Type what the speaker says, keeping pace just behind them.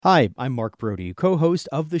Hi, I'm Mark Brody, co-host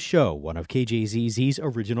of The Show, one of KJZZ's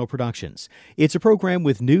original productions. It's a program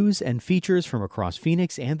with news and features from across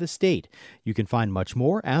Phoenix and the state. You can find much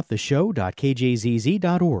more at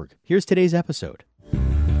theshow.kjzz.org. Here's today's episode.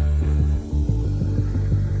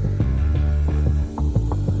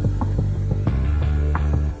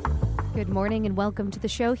 Good morning and welcome to the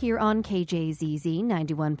show here on KJZZ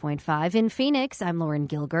 91.5 in Phoenix. I'm Lauren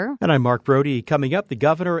Gilger. And I'm Mark Brody. Coming up, the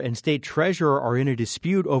governor and state treasurer are in a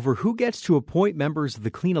dispute over who gets to appoint members of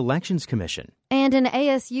the Clean Elections Commission. And an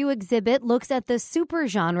ASU exhibit looks at the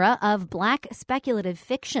supergenre of black speculative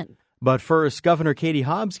fiction. But first, Governor Katie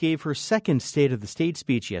Hobbs gave her second State of the State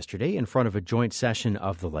speech yesterday in front of a joint session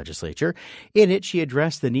of the legislature. In it, she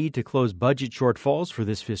addressed the need to close budget shortfalls for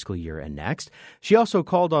this fiscal year and next. She also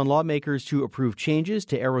called on lawmakers to approve changes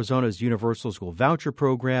to Arizona's Universal School Voucher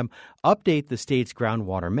Program, update the state's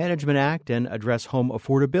Groundwater Management Act, and address home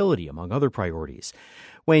affordability, among other priorities.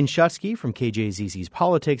 Wayne Schutsky from KJZZ's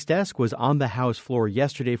Politics Desk was on the House floor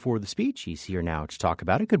yesterday for the speech. He's here now to talk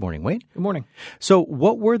about it. Good morning, Wayne. Good morning. So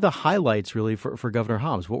what were the highlights, really, for Governor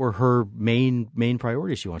Hobbs? What were her main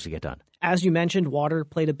priorities she wants to get done? As you mentioned, water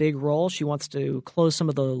played a big role. She wants to close some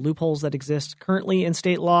of the loopholes that exist currently in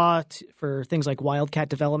state law for things like wildcat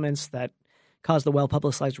developments that caused the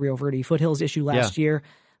well-publicized Rio Verde foothills issue last year.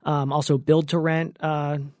 Also build-to-rent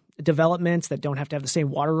developments that don't have to have the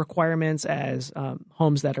same water requirements as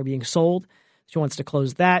homes that are being sold. She wants to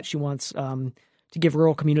close that. She wants to give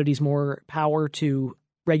rural communities more power to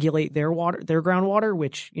regulate their groundwater,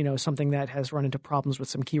 which is something that has run into problems with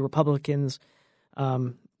some key Republicans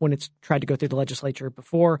when it's tried to go through the legislature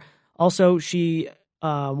before. Also, she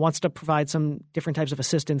wants to provide some different types of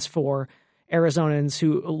assistance for Arizonans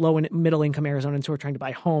low and middle income Arizonans who are trying to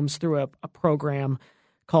buy homes through a program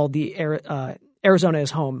called the Arizona is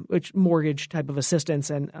Home, which mortgage type of assistance.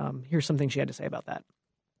 And here's something she had to say about that.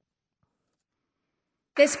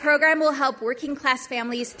 This program will help working class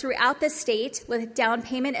families throughout the state with down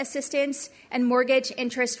payment assistance and mortgage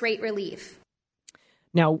interest rate relief.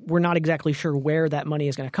 Now, we're not exactly sure where that money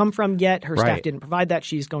is going to come from yet. Her staff didn't provide that.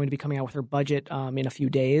 She's going to be coming out with her budget in a few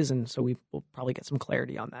days, and so we will probably get some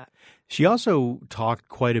clarity on that. She also talked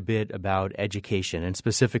quite a bit about education and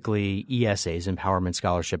specifically ESAs, Empowerment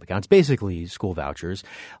Scholarship Accounts, basically school vouchers.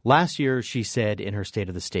 Last year, she said in her State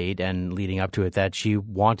of the State and leading up to it that she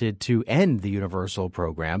wanted to end the universal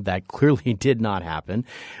program. That clearly did not happen.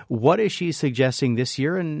 What is she suggesting this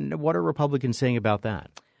year, and what are Republicans saying about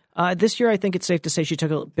that? This year, I think it's safe to say she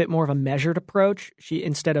took a bit more of a measured approach. She,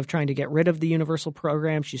 instead of trying to get rid of the universal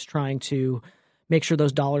program, she's trying to make sure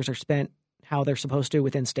those dollars are spent how they're supposed to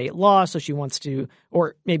within state law. So she wants to,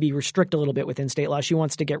 or maybe restrict a little bit within state law. She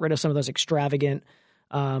wants to get rid of some of those extravagant,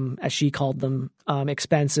 as she called them,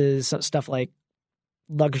 expenses, stuff like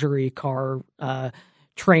luxury car,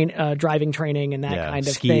 driving training and that kind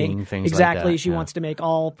of skiing, things exactly. Like that. She wants to make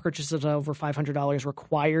all purchases over $500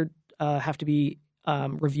 required, have to be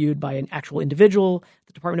reviewed by an actual individual,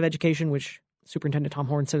 the Department of Education, which Superintendent Tom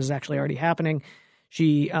Horn says is actually already happening.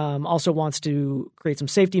 She also wants to create some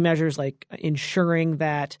safety measures like ensuring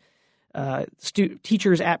that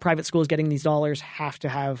teachers at private schools getting these dollars have to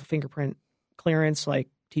have fingerprint clearance like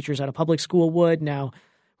teachers at a public school would. Now,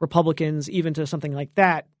 Republicans, even to something like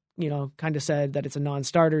that, kind of said that it's a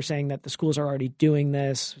non-starter, saying that the schools are already doing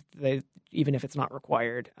this, even if it's not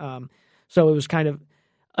required. So it was kind of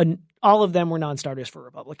all of them were non-starters for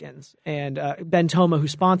Republicans. And Ben Toma, who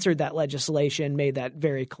sponsored that legislation, made that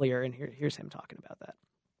very clear. And here's him talking about that.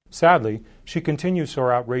 Sadly, she continues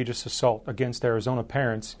her outrageous assault against Arizona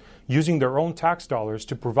parents using their own tax dollars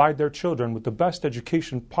to provide their children with the best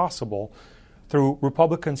education possible through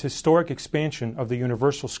Republicans' historic expansion of the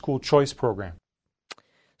Universal School Choice Program.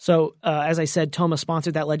 So, as I said, Toma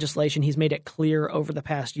sponsored that legislation. He's made it clear over the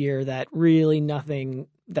past year that really nothing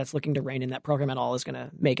that's looking to rein in that program at all is going to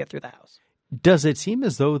make it through the House. Does it seem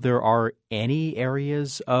as though there are any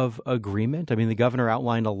areas of agreement? I mean, the governor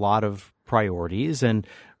outlined a lot of priorities, and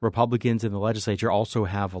Republicans in the legislature also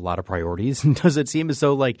have a lot of priorities. And does it seem as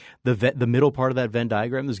though, like, the middle part of that Venn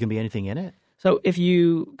diagram, there's going to be anything in it? So if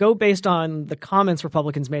you go based on the comments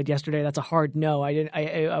Republicans made yesterday, that's a hard no.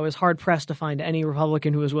 I was hard pressed to find any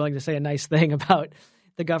Republican who was willing to say a nice thing about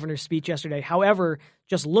the governor's speech yesterday. However,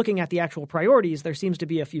 just looking at the actual priorities, there seems to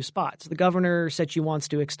be a few spots. The governor said she wants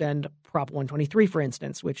to extend Prop 123, for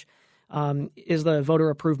instance, which is the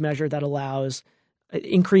voter-approved measure that allows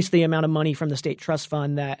increase the amount of money from the state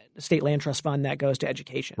land trust fund that goes to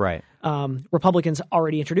education. Right. Republicans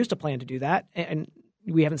already introduced a plan to do that, and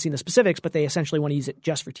we haven't seen the specifics, but they essentially want to use it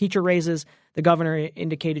just for teacher raises. The governor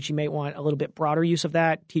indicated she may want a little bit broader use of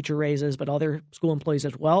that, teacher raises, but other school employees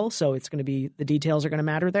as well. So it's going to be, the details are going to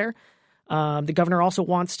matter there. The governor also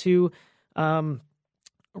wants to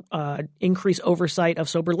increase oversight of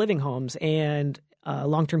sober living homes and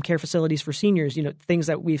long-term care facilities for seniors, things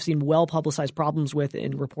that we've seen well-publicized problems with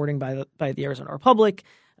in reporting by the Arizona Republic,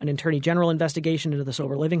 an attorney general investigation into the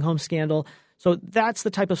sober living home scandal. So that's the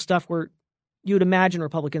type of stuff where you would imagine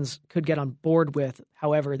Republicans could get on board with.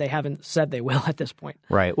 However, they haven't said they will at this point.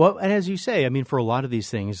 Right. Well, and as you say, I mean, for a lot of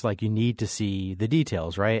these things, like, you need to see the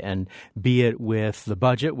details, right? And be it with the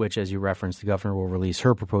budget, which, as you referenced, the governor will release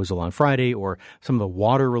her proposal on Friday, or some of the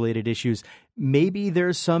water-related issues. Maybe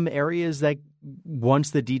there's some areas that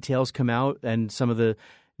once the details come out and some of the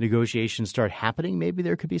negotiations start happening, maybe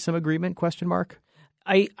there could be some agreement, question mark?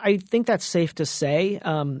 I think that's safe to say.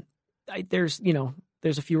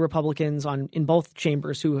 There's a few Republicans in both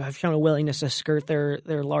chambers who have shown a willingness to skirt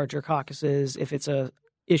their larger caucuses if it's a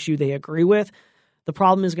issue they agree with. The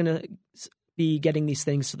problem is going to be getting these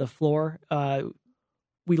things to the floor.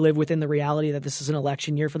 We live within the reality that this is an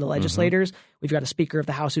election year for the legislators. We've got a Speaker of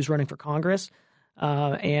the House who's running for Congress,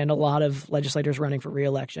 and a lot of legislators running for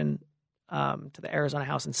re-election to the Arizona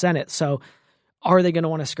House and Senate. So are they going to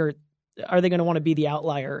want to skirt? Are they going to want to be the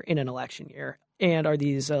outlier in an election year? And are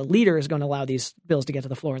these leaders going to allow these bills to get to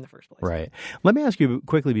the floor in the first place? Right. Let me ask you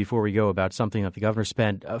quickly before we go about something that the governor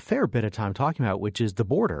spent a fair bit of time talking about, which is the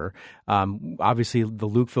border. Obviously, the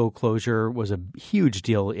Lukeville closure was a huge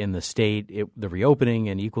deal in the state. The reopening,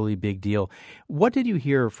 an equally big deal. What did you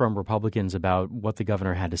hear from Republicans about what the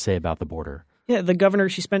governor had to say about the border? Yeah, the governor,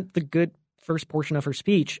 she spent the good first portion of her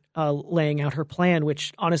speech laying out her plan,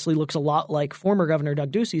 which honestly looks a lot like former Governor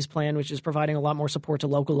Doug Ducey's plan, which is providing a lot more support to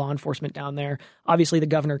local law enforcement down there. Obviously, the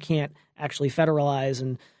governor can't actually federalize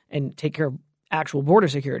and take care of actual border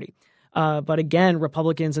security. But again,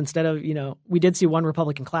 Republicans, instead of, we did see one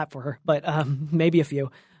Republican clap for her, but maybe a few.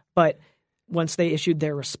 But once they issued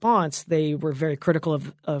their response, they were very critical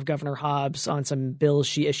of Governor Hobbs on some bills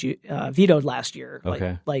she vetoed last year,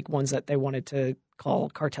 like ones that they wanted to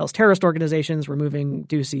call cartels terrorist organizations, removing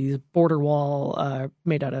Ducey's border wall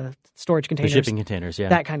made out of storage containers. The shipping containers, yeah.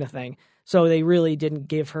 That kind of thing. So they really didn't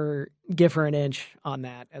give her an inch on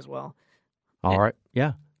that as well. All right.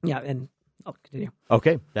 Yeah. Yeah, and I'll continue.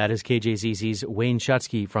 Okay. That is KJZZ's Wayne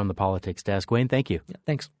Schutsky from the Politics Desk. Wayne, thank you. Yeah,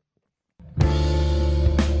 thanks.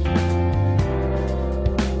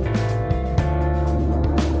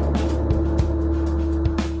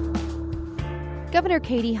 Governor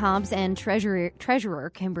Katie Hobbs and Treasurer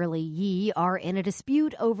Kimberly Yee are in a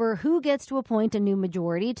dispute over who gets to appoint a new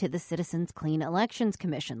majority to the Citizens Clean Elections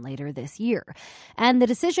Commission later this year. And the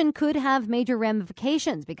decision could have major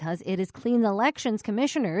ramifications because it is Clean Elections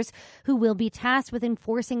commissioners who will be tasked with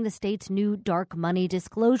enforcing the state's new dark money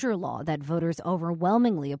disclosure law that voters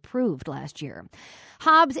overwhelmingly approved last year.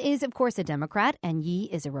 Hobbs is, of course, a Democrat, and Yee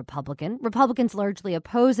is a Republican. Republicans largely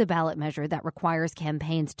oppose a ballot measure that requires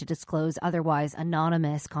campaigns to disclose otherwise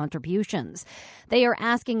anonymous contributions. They are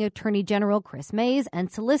asking Attorney General Chris Mays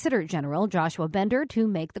and Solicitor General Joshua Bender to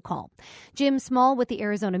make the call. Jim Small with the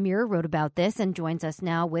Arizona Mirror wrote about this and joins us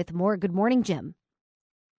now with more. Good morning, Jim.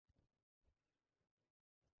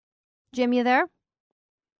 Jim, you there?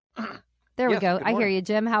 There we go. I hear you,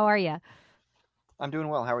 Jim. How are you? I'm doing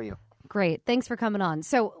well. How are you? Great. Thanks for coming on.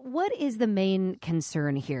 So what is the main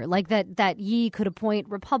concern here? Like that Yee could appoint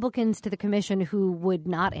Republicans to the commission who would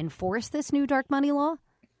not enforce this new dark money law?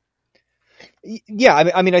 Yeah,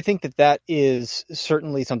 I mean, I think that is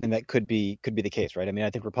certainly something that could be the case, right? I mean, I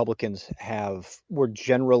think Republicans were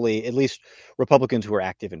generally, at least Republicans who are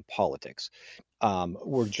active in politics,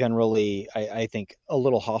 were generally, I think, a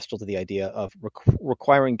little hostile to the idea of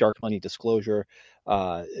requiring dark money disclosure.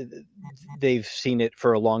 They've seen it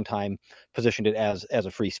for a long time, positioned it as a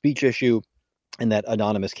free speech issue, and that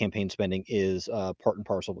anonymous campaign spending is part and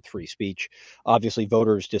parcel with free speech. Obviously,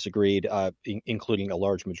 voters disagreed, including a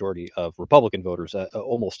large majority of Republican voters.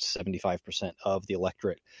 Almost 75% of the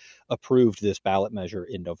electorate approved this ballot measure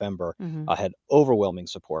in November, had overwhelming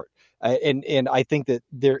support. And I think that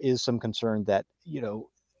there is some concern that,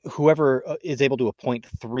 whoever is able to appoint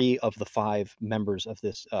 3 of the 5 members of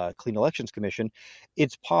this Clean Elections Commission,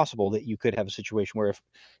 it's possible that you could have a situation where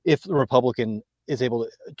if the Republican is able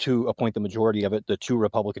to appoint the majority of it, the 2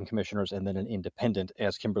 Republican commissioners and then an independent,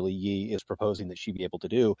 as Kimberly Yee is proposing that she be able to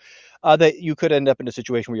do, that you could end up in a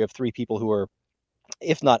situation where you have 3 people who are,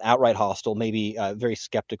 if not outright hostile, maybe very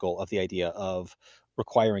skeptical of the idea of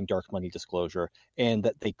requiring dark money disclosure, and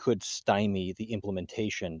that they could stymie the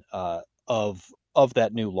implementation of of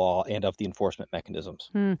that new law and of the enforcement mechanisms.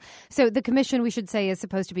 So the commission, we should say, is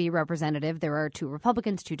supposed to be representative. There are 2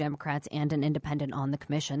 Republicans, 2 Democrats, and an independent on the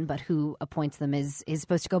commission, but who appoints them is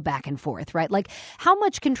supposed to go back and forth, right? Like, how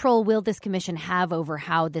much control will this commission have over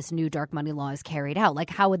how this new dark money law is carried out? Like,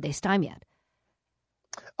 how would they stymie it?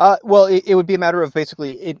 Well, it would be a matter of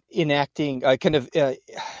basically enacting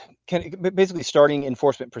basically starting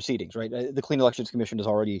enforcement proceedings, right? The Clean Elections Commission has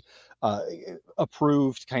already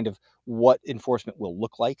approved kind of what enforcement will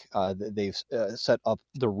look like. They've set up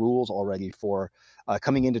the rules already for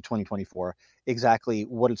coming into 2024, exactly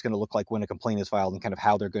what it's going to look like when a complaint is filed and kind of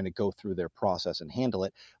how they're going to go through their process and handle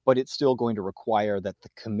it. But it's still going to require that the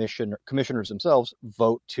commissioners themselves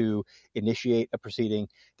vote to initiate a proceeding.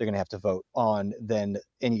 They're going to have to vote on then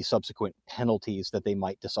any subsequent penalties that they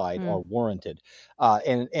might decide are warranted.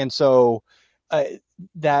 And so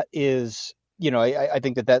that is, I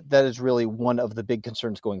think that is really one of the big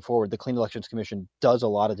concerns going forward. The Clean Elections Commission does a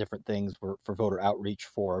lot of different things for voter outreach,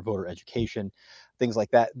 for voter education, things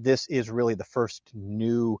like that. This is really the first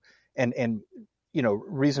new and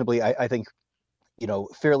reasonably, I think,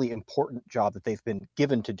 fairly important job that they've been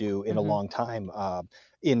given to do in a long time.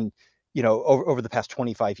 Over the past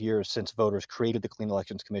 25 years since voters created the Clean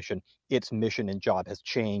Elections Commission, its mission and job has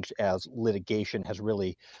changed as litigation has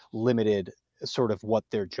really limited sort of what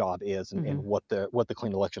their job is and what the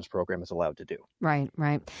Clean Elections program is allowed to do. Right.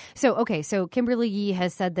 So Kimberly Yee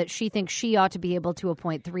has said that she thinks she ought to be able to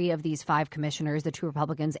appoint 3 of these 5 commissioners, the 2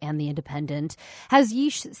 Republicans and the independent. Has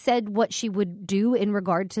Yee said what she would do in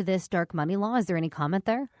regard to this dark money law? Is there any comment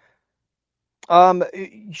there?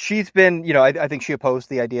 She's been, I think she opposed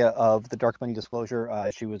the idea of the dark money disclosure.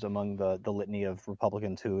 She was among the litany of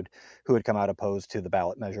Republicans who had come out opposed to the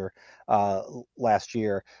ballot measure last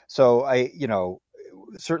year. So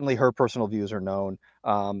certainly her personal views are known.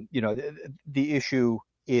 The issue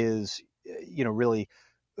is, really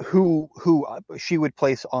who she would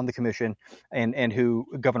place on the commission and who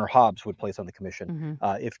Governor Hobbs would place on the commission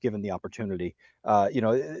if given the opportunity.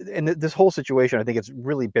 And this whole situation, I think it's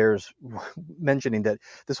really bears mentioning that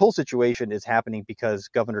this whole situation is happening because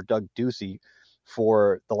Governor Doug Ducey,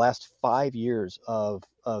 for the last 5 years of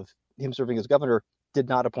him serving as governor, did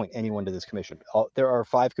not appoint anyone to this commission. There are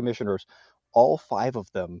 5 commissioners. All 5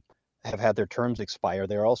 of them have had their terms expire.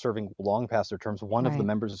 They're all serving long past their terms. One of the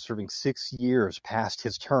members is serving 6 years past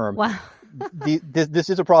his term. Wow. This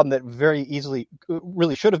is a problem that very easily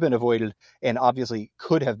really should have been avoided and obviously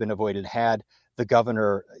could have been avoided had the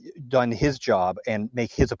governor done his job and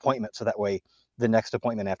make his appointment so that way the next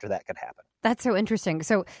appointment after that could happen. That's so interesting.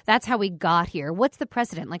 So that's how we got here. What's the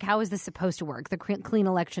precedent? Like, how is this supposed to work? The Clean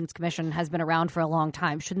Elections Commission has been around for a long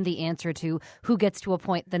time. Shouldn't the answer to who gets to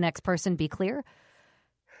appoint the next person be clear?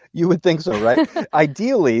 You would think so, right?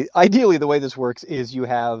 Ideally, the way this works is you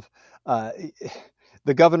have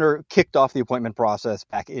the governor kicked off the appointment process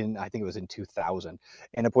back in, I think it was in 2000,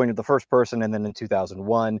 and appointed the first person, and then in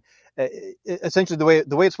 2001. Essentially, the way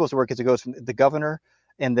it's supposed to work is it goes from the governor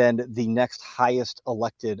and then the next highest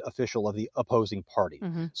elected official of the opposing party.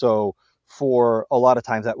 So for a lot of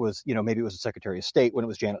times that was, maybe it was the Secretary of State when it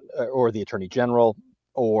was Janet or the Attorney General,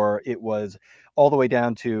 or it was all the way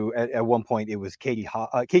down to at one point it was Katie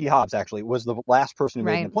Hobbs. Actually, was the last person who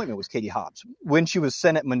made an appointment was Katie Hobbs when she was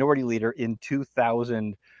Senate Minority Leader in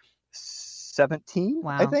 2017.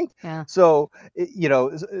 Wow. I think. Yeah. So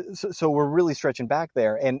so we're really stretching back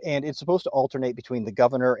there, and it's supposed to alternate between the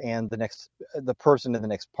governor and the person in the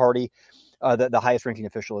next party, the highest ranking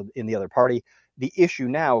official in the other party. The issue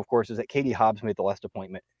now, of course, is that Katie Hobbs made the last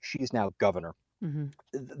appointment. She's now governor.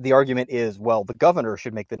 The argument is, well, the governor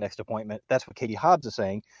should make the next appointment. That's what Katie Hobbs is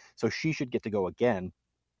saying. So she should get to go again.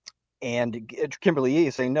 And Kimberly Yee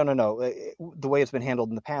is saying, no. The way it's been handled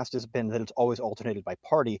in the past has been that it's always alternated by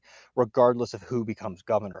party, regardless of who becomes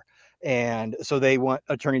governor. And so they want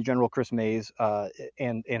Attorney General Chris Mays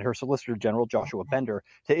and her Solicitor General Joshua Bender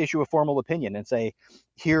to issue a formal opinion and say,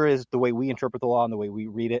 here is the way we interpret the law and the way we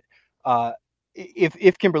read it.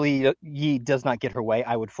 If Kimberly Yee does not get her way,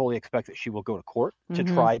 I would fully expect that she will go to court to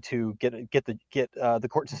try to get the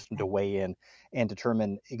court system to weigh in and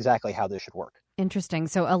determine exactly how this should work. Interesting.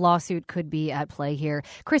 So a lawsuit could be at play here.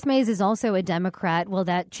 Chris Mays is also a Democrat. Will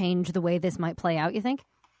that change the way this might play out, you think?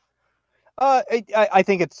 I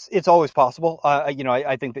think it's always possible.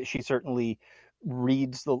 I think that she certainly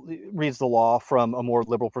reads the law from a more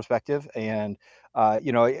liberal perspective, and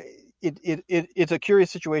it's a curious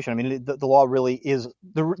situation. I mean, the law really is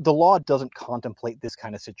the law doesn't contemplate this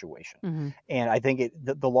kind of situation, and I think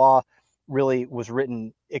the law really was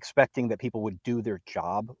written expecting that people would do their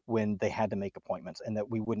job when they had to make appointments, and that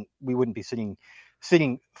we wouldn't be sitting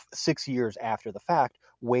sitting 6 years after the fact,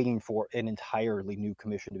 waiting for an entirely new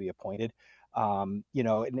commission to be appointed. And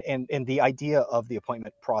the idea of the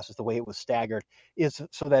appointment process, the way it was staggered, is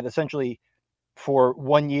so that essentially for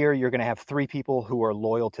 1 year, you're going to have 3 people who are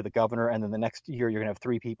loyal to the governor. And then the next year, you're going to have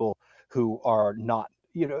 3 people who are not,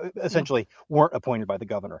 essentially weren't appointed by the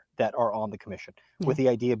governor that are on the commission, with the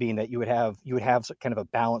idea being that you would have kind of a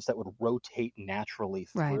balance that would rotate naturally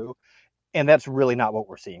through. Right. And that's really not what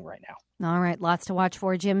we're seeing right now. All right. Lots to watch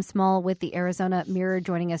for. Jim Small with the Arizona Mirror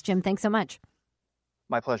joining us. Jim, thanks so much.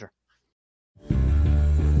 My pleasure.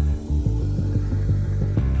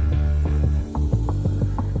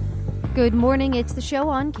 Good morning. It's the show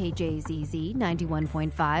on KJZZ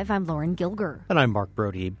 91.5. I'm Lauren Gilger. And I'm Mark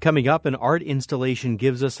Brody. Coming up, an art installation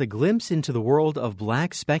gives us a glimpse into the world of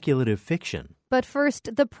Black speculative fiction. But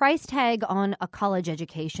first, the price tag on a college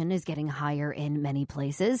education is getting higher in many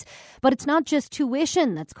places. But it's not just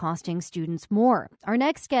tuition that's costing students more. Our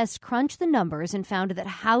next guest crunched the numbers and found that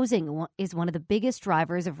housing is one of the biggest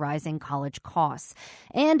drivers of rising college costs.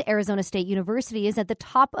 And Arizona State University is at the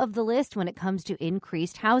top of the list when it comes to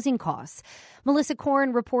increased housing costs. Melissa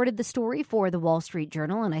Korn reported the story for the Wall Street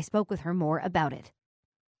Journal, and I spoke with her more about it.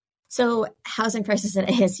 So housing prices at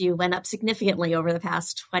ASU went up significantly over the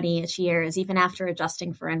past 20-ish years. Even after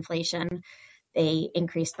adjusting for inflation, they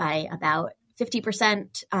increased by about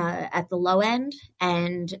 50% at the low end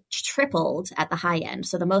and tripled at the high end.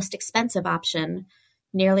 So the most expensive option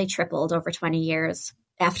nearly tripled over 20 years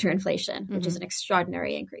after inflation, which is an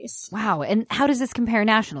extraordinary increase. Wow. And how does this compare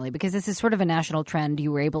nationally? Because this is sort of a national trend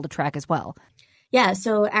you were able to track as well. Yeah,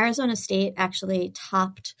 so Arizona State actually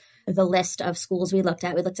topped the list of schools we looked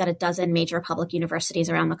at. We looked at a dozen major public universities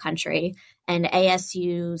around the country, and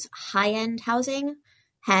ASU's high-end housing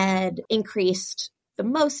had increased the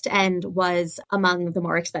most and was among the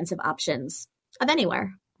more expensive options of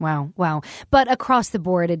anywhere. Wow. But across the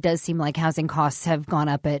board, it does seem like housing costs have gone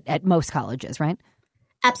up at most colleges, right?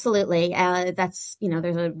 Absolutely. That's,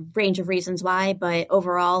 there's a range of reasons why, but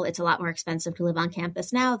overall, it's a lot more expensive to live on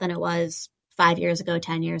campus now than it was 5 years ago,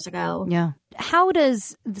 10 years ago. Yeah. How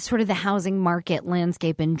does the housing market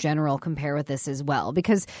landscape in general compare with this as well?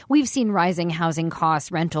 Because we've seen rising housing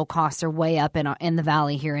costs, rental costs are way up in the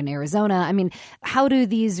valley here in Arizona. I mean, how do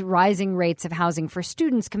these rising rates of housing for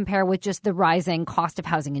students compare with just the rising cost of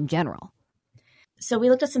housing in general? So we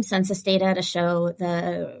looked at some census data to show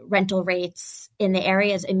the rental rates in the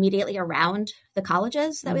areas immediately around the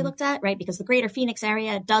colleges that we looked at, right? Because the greater Phoenix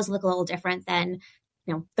area does look a little different than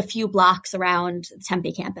the few blocks around the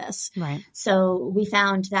Tempe campus. Right. So we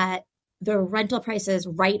found that the rental prices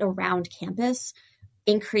right around campus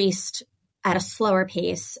increased at a slower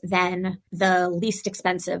pace than the least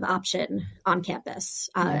expensive option on campus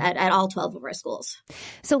at all 12 of our schools.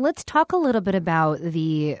 So let's talk a little bit about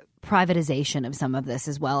the privatization of some of this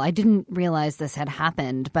as well. I didn't realize this had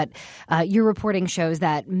happened, but your reporting shows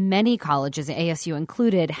that many colleges, ASU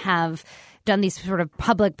included, have done these sort of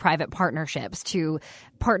public-private partnerships to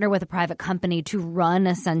partner with a private company to run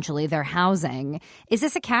essentially their housing. Is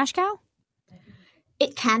this a cash cow?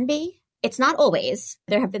 It can be. It's not always.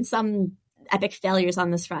 There have been some epic failures on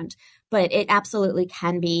this front, but it absolutely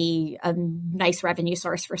can be a nice revenue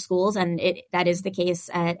source for schools. And that is the case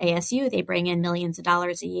at ASU. They bring in millions of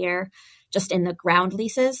dollars a year just in the ground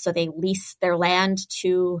leases. So they lease their land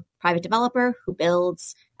to a private developer who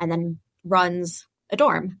builds and then runs a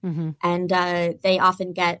dorm. And they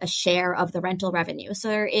often get a share of the rental revenue. So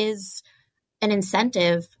there is an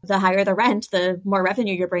incentive. The higher the rent, the more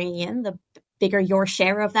revenue you're bringing in, the bigger your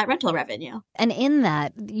share of that rental revenue. And in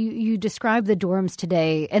that, you describe the dorms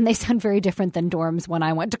today, and they sound very different than dorms when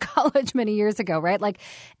I went to college many years ago, right? Like,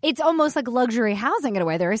 it's almost like luxury housing in a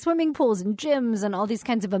way. There are swimming pools and gyms and all these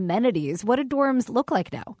kinds of amenities. What do dorms look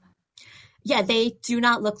like now? Yeah, they do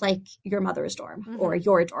not look like your mother's dorm or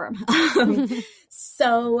your dorm.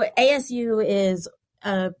 So ASU is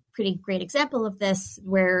a pretty great example of this,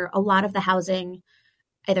 where a lot of the housing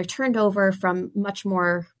either turned over from much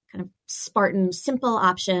more kind of Spartan, simple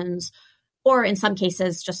options, or in some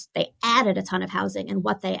cases, just they added a ton of housing. And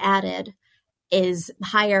what they added is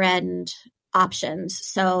higher end options.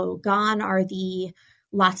 So gone are the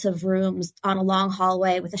lots of rooms on a long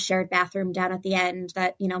hallway with a shared bathroom down at the end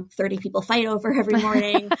that, 30 people fight over every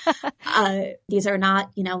morning. These are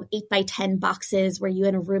not, 8x10 boxes where you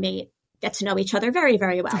and a roommate get to know each other very,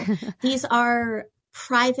 very well. These are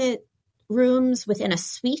private rooms within a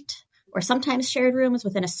suite, or sometimes shared rooms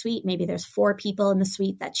within a suite. Maybe there's 4 people in the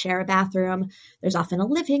suite that share a bathroom. There's often a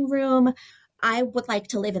living room. I would like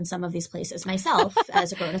to live in some of these places myself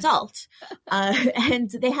as a grown adult.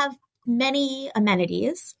 And they have many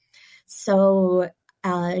amenities. So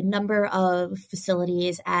A number of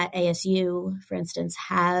facilities at ASU, for instance,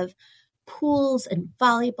 have pools and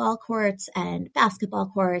volleyball courts and basketball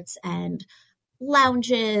courts and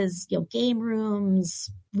lounges, game rooms,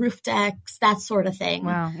 roof decks, that sort of thing.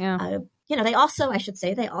 Wow, yeah. They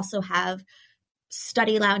also have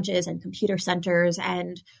study lounges and computer centers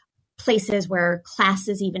and places where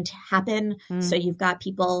classes even happen. So you've got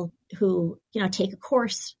people who, take a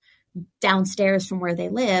course downstairs from where they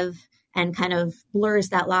live and kind of blurs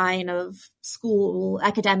that line of school,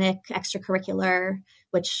 academic, extracurricular,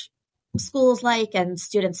 which schools like and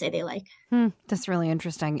students say they like. That's really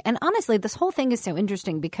interesting. And honestly, this whole thing is so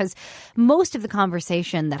interesting because most of the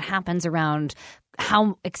conversation that happens around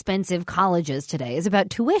how expensive college is today is about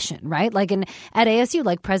tuition, right? Like at ASU,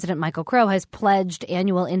 like President Michael Crow has pledged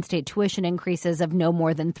annual in-state tuition increases of no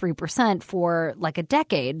more than 3% for like a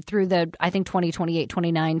decade through the, I think,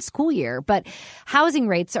 2028-29 school year. But housing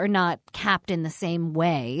rates are not capped in the same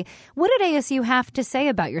way. What did ASU have to say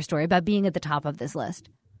about your story, about being at the top of this list?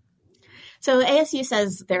 So ASU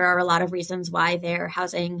says there are a lot of reasons why their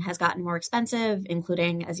housing has gotten more expensive,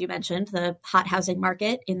 including, as you mentioned, the hot housing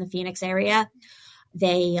market in the Phoenix area.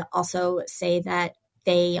 They also say that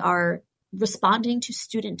they are responding to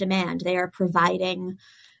student demand. They are providing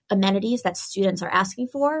amenities that students are asking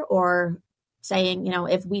for or saying,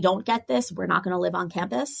 if we don't get this, we're not going to live on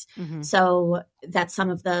campus. So that's some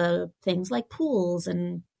of the things like pools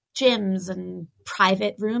and gyms and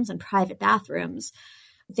private rooms and private bathrooms.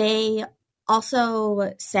 They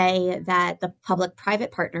also say that the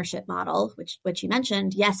public-private partnership model, which you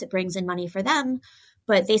mentioned, yes, it brings in money for them,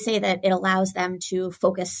 but they say that it allows them to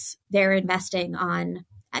focus their investing on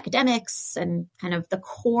academics and kind of the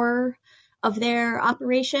core of their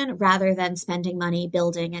operation rather than spending money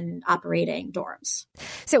building and operating dorms.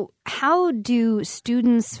 So how do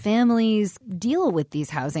students, families deal with these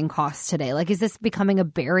housing costs today? Like, is this becoming a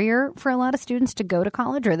barrier for a lot of students to go to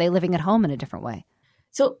college, or are they living at home in a different way?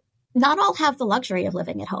 So not all have the luxury of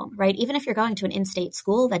living at home, right? Even if you're going to an in-state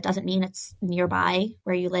school, that doesn't mean it's nearby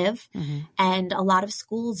where you live. And a lot of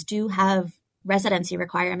schools do have residency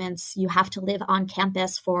requirements. You have to live on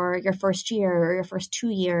campus for your first year or your first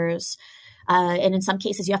 2 years. And in some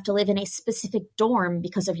cases, you have to live in a specific dorm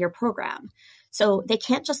because of your program. So they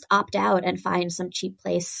can't just opt out and find some cheap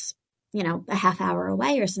place, a half hour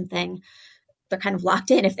away or something. They're kind of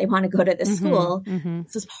locked in if they want to go to this school.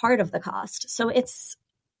 This is part of the cost. So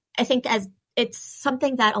I think it's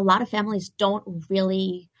something that a lot of families don't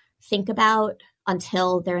really think about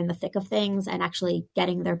until they're in the thick of things and actually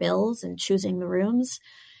getting their bills and choosing the rooms.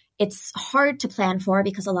 It's hard to plan for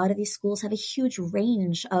because a lot of these schools have a huge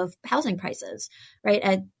range of housing prices,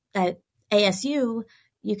 right? At ASU,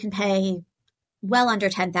 you can pay well under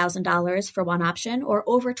 $10,000 for one option or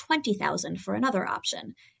over $20,000 for another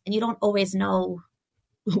option. And you don't always know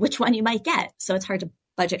which one you might get. So it's hard to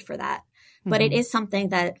budget for that. But it is something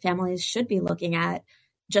that families should be looking at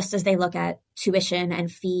just as they look at tuition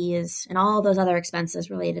and fees and all those other expenses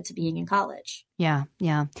related to being in college. Yeah.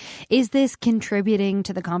 Is this contributing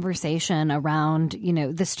to the conversation around,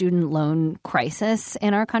 the student loan crisis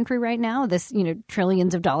in our country right now? This,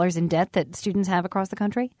 trillions of dollars in debt that students have across the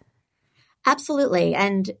country? Absolutely.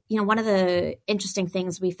 And, one of the interesting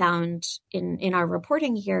things we found in our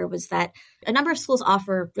reporting here was that a number of schools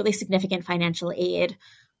offer really significant financial aid,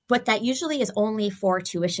 but that usually is only for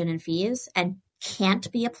tuition and fees and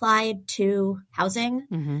can't be applied to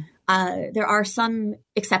housing. There are some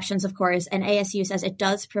exceptions, of course, and ASU says it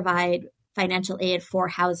does provide financial aid for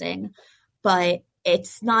housing, but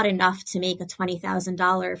it's not enough to make a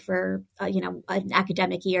 $20,000 for, an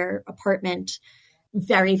academic year apartment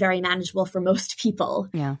very, very manageable for most people.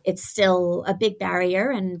 Yeah. It's still a big barrier,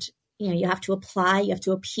 and, you have to apply, you have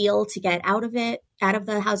to appeal to get out of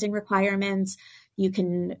the housing requirements. You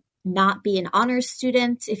can not be an honors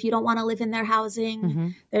student if you don't want to live in their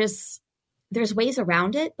housing. There's ways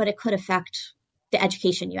around it, but it could affect the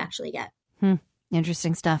education you actually get.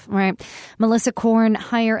 Interesting stuff. All right. Melissa Korn,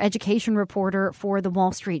 higher education reporter for the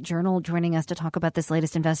Wall Street Journal, joining us to talk about this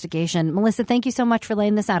latest investigation. Melissa, thank you so much for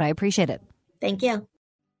laying this out. I appreciate it. Thank you.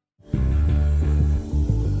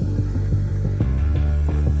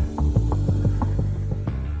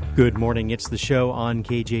 Good morning. It's the show on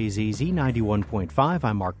KJZZ 91.5.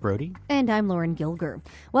 I'm Mark Brody. And I'm Lauren Gilger.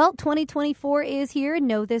 Well, 2024 is here.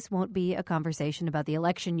 No, this won't be a conversation about the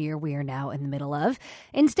election year we are now in the middle of.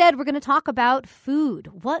 Instead, we're going to talk about food.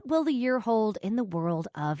 What will the year hold in the world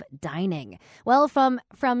of dining? Well, from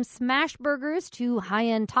smashburgers to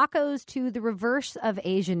high-end tacos to the reverse of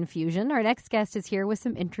Asian fusion, our next guest is here with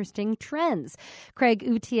some interesting trends. Craig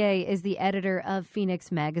Outier is the editor of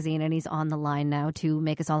Phoenix Magazine, and he's on the line now to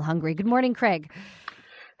make us all hungry. Good morning, Craig.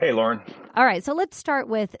 Hey, Lauren. All right, so let's start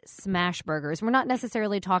with smashburgers. We're not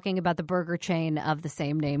necessarily talking about the burger chain of the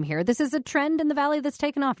same name here. This is a trend in the Valley that's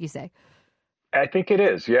taken off, you say? I think it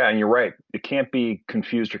is. Yeah, and you're right. It can't be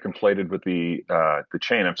confused or conflated with the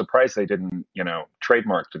chain. I'm surprised they didn't,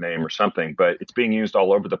 trademark the name or something, but it's being used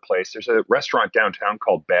all over the place. There's a restaurant downtown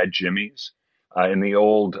called Bad Jimmy's in the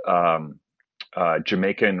old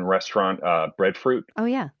Jamaican restaurant Breadfruit. Oh,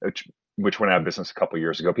 yeah. Which went out of business a couple of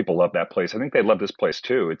years ago. People love that place. I think they love this place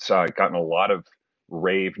too. It's gotten a lot of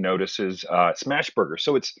rave notices. Smashburgers.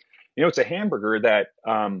 So it's a hamburger that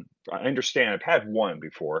I understand. I've had one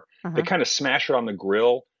before. They kind of smash it on the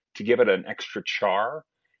grill to give it an extra char,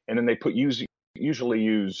 and then they usually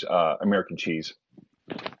use American cheese.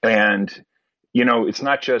 And it's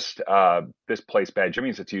not just this place, Bad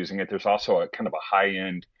Jimmy's, that's using it. There's also a kind of a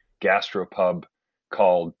high-end gastropub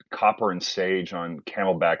called Copper and Sage on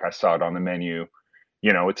Camelback. I saw it on the menu.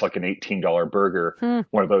 It's like an $18 burger,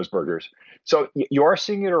 one of those burgers. So you are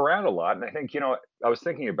seeing it around a lot. And I think, I was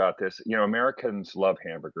thinking about this, Americans love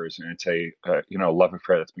hamburgers, and it's a love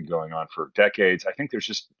affair that's been going on for decades. I think there's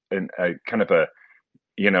just a kind of a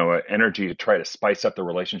energy to try to spice up the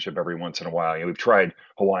relationship every once in a while. We've tried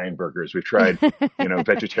Hawaiian burgers. We've tried,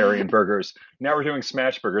 vegetarian burgers. Now we're doing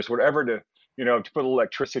smash burgers, whatever to put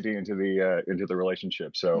electricity into the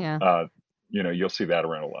relationship. So, yeah. You'll see that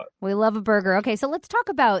around a lot. We love a burger. Okay, so let's talk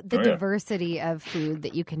about the diversity of food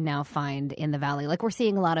that you can now find in the Valley. Like, we're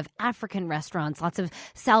seeing a lot of African restaurants, lots of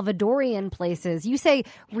Salvadorian places. You say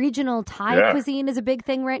regional Thai cuisine is a big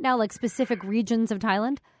thing right now, like specific regions of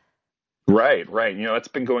Thailand? Right. It's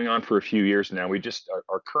been going on for a few years now. We just,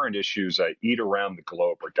 our current issues, eat around the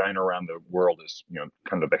globe or dine around the world is,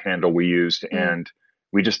 kind of the handle we used. And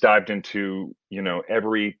we just dived into,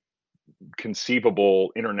 every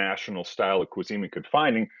conceivable international style of cuisine we could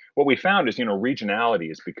find. And what we found is,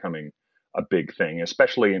 regionality is becoming a big thing,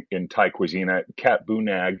 especially in Thai cuisine. Kat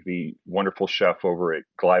Bunag, the wonderful chef over at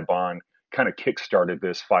Glyban, kind of kickstarted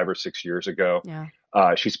this 5 or 6 years ago.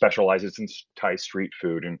 Yeah. She specializes in Thai street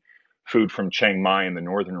food and food from Chiang Mai in the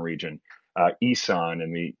northern region, Isan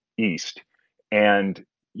in the east. And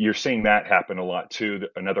you're seeing that happen a lot too.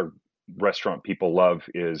 Another restaurant people love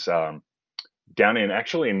is down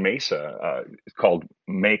in Mesa. It's called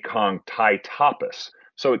Mekong Thai Tapas.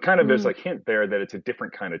 So it kind of is a hint there that it's a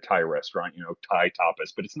different kind of Thai restaurant, Thai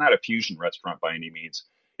tapas, but it's not a fusion restaurant by any means.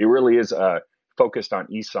 It really is focused on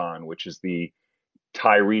Isan, which is the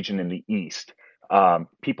Thai region in the east.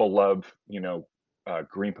 People love,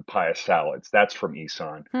 green papaya salads. That's from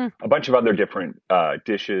Isan. A bunch of other different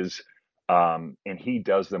dishes. And he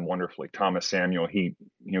does them wonderfully. Thomas Samuel,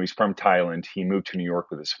 he's from Thailand. He moved to New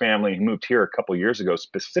York with his family. He moved here a couple of years ago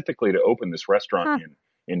specifically to open this restaurant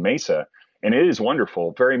in Mesa. And it is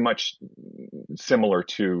wonderful, very much similar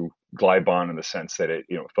to Glyban in the sense that it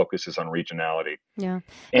focuses on regionality. Yeah.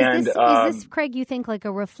 Is this, Craig, you think like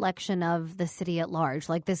a reflection of the city at large,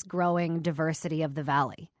 like this growing diversity of the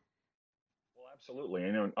Valley? Well, absolutely.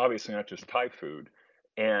 And obviously not just Thai food.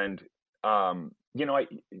 And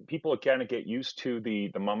people kind of get used to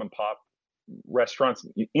the mom and pop restaurants.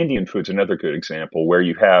 Indian food's another good example where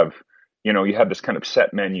you have this kind of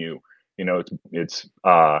set menu. It's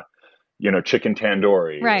chicken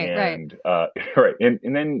tandoori, right.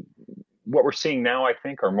 And then what we're seeing now, I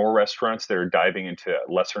think, are more restaurants that are diving into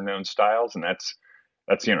lesser known styles, and that's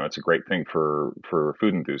it's a great thing for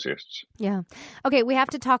food enthusiasts. Yeah. Okay, we have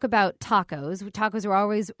to talk about tacos. Tacos are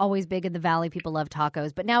always big in the Valley. People love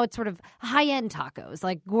tacos, but now it's sort of high-end tacos,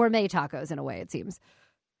 like gourmet tacos in a way, it seems.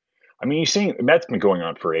 I mean, that's been going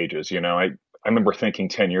on for ages. I remember thinking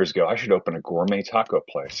 10 years ago, I should open a gourmet taco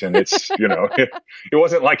place. And it's, it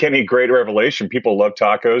wasn't like any great revelation. People love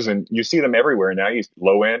tacos and you see them everywhere now.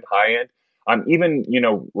 Low end, high end. Even,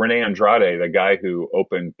 Rene Andrade, the guy who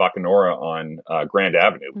opened Bacanora on Grand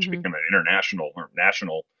Avenue, which became an international or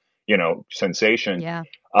national, sensation. Yeah.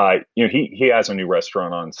 He has a new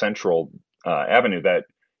restaurant on Central Avenue that,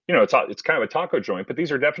 it's kind of a taco joint, but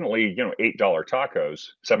these are definitely, $8 tacos,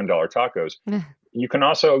 $7 tacos. You can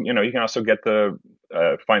also get the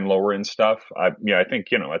find lower end stuff. I think,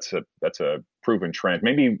 that's a proven trend.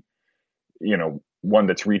 Maybe, one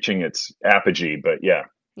that's reaching its apogee, but yeah.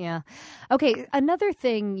 Yeah. Okay. Another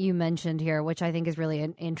thing you mentioned here, which I think is really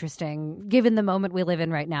interesting, given the moment we live in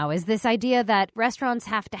right now, is this idea that restaurants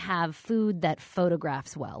have to have food that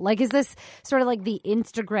photographs well. Like, is this sort of like the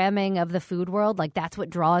Instagramming of the food world? Like, that's what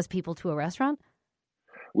draws people to a restaurant?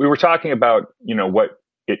 We were talking about, what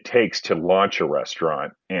it takes to launch a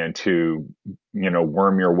restaurant and to,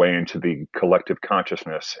 worm your way into the collective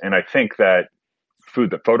consciousness. And I think that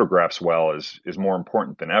food that photographs well is more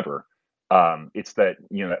important than ever. It's that,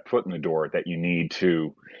 that foot in the door that you need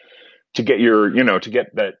to get to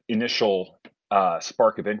get that initial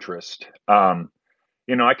spark of interest. I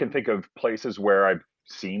can think of places where I've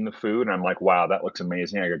seen the food and I'm like, wow, that looks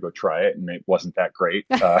amazing. I gotta go try it. And it wasn't that great.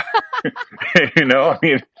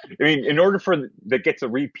 In order for that gets a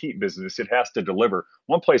repeat business, it has to deliver.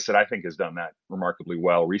 One place that I think has done that remarkably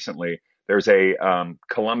well recently, there's a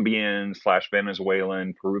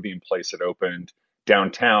Colombian/Venezuelan Peruvian place that opened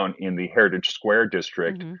downtown in the Heritage Square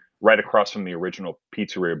district, right across from the original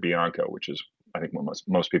Pizzeria Bianco, which is, I think, what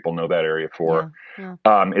most people know that area for. Yeah.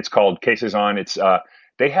 It's called Que Sazon. It's a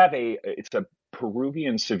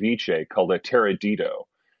Peruvian ceviche called a terradito.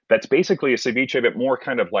 That's basically a ceviche, but more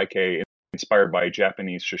kind of like inspired by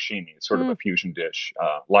Japanese sashimi. It's sort of a fusion dish.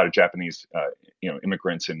 A lot of Japanese,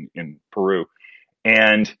 immigrants in Peru,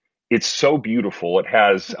 and it's so beautiful. It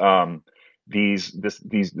has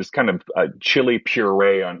this kind of chili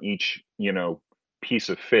puree on each piece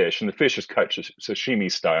of fish, and the fish is cut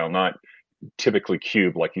sashimi style, not typically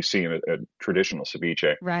cubed like you see in a traditional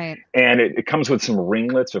ceviche. Right. And it comes with some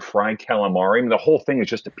ringlets of fried calamari. I mean, the whole thing is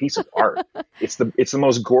just a piece of art. It's the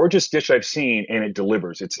most gorgeous dish I've seen, and it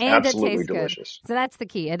delivers. It's absolutely delicious. Good. So that's the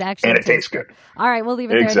key. It actually tastes good. All right, we'll leave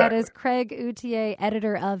it there. Exactly. That is Craig Outier,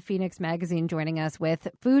 editor of Phoenix Magazine, joining us with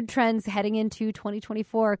food trends heading into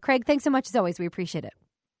 2024. Craig, thanks so much as always. We appreciate it.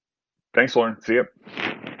 Thanks, Lauren. See you.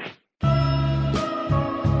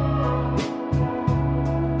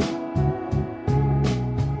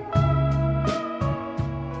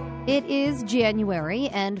 It is January,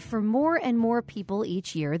 and for more and more people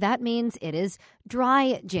each year, that means it is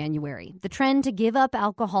dry January. The trend to give up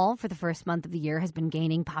alcohol for the first month of the year has been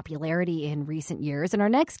gaining popularity in recent years, and our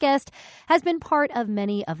next guest has been part of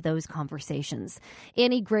many of those conversations.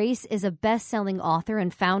 Annie Grace is a best-selling author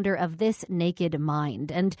and founder of This Naked Mind,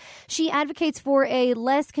 and she advocates for a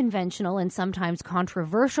less conventional and sometimes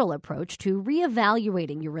controversial approach to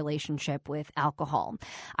reevaluating your relationship with alcohol.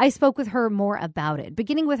 I spoke with her more about it,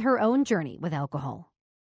 beginning with her own journey with alcohol.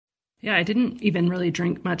 Yeah, I didn't even really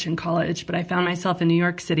drink much in college, but I found myself in New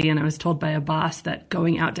York City, and I was told by a boss that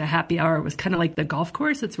going out to happy hour was kind of like the golf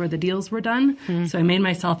course. It's where the deals were done. So I made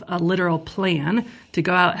myself a literal plan to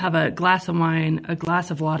go out, have a glass of wine, a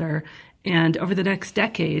glass of water, and over the next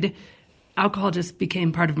decade, alcohol just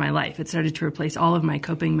became part of my life. It started to replace all of my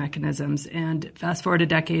coping mechanisms. And fast forward a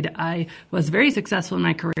decade, I was very successful in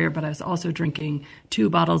my career, but I was also drinking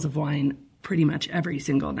 2 bottles of wine pretty much every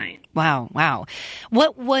single night. Wow.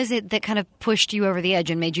 What was it that kind of pushed you over the edge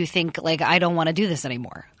and made you think, I don't want to do this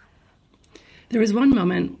anymore? There was one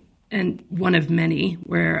moment, and one of many,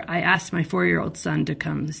 where I asked my 4-year-old son to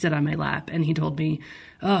come sit on my lap, and he told me,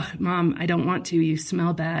 "Oh, Mom, I don't want to. You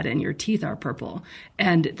smell bad and your teeth are purple."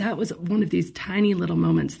 And that was one of these tiny little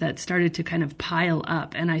moments that started to kind of pile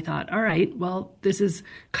up. And I thought, all right, well, this is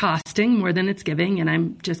costing more than it's giving, and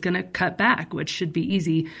I'm just going to cut back, which should be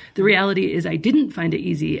easy. The reality is I didn't find it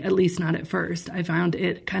easy, at least not at first. I found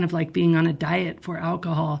it kind of like being on a diet for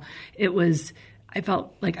alcohol. I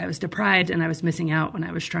felt like I was deprived and I was missing out when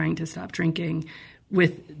I was trying to stop drinking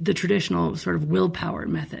with the traditional sort of willpower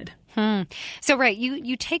method. So, right,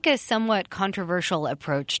 you take a somewhat controversial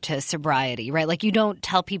approach to sobriety, right? You don't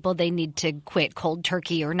tell people they need to quit cold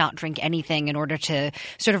turkey or not drink anything in order to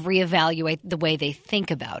sort of reevaluate the way they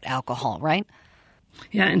think about alcohol, right?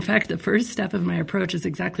 Yeah, in fact, the first step of my approach is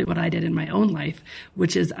exactly what I did in my own life,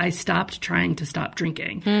 which is I stopped trying to stop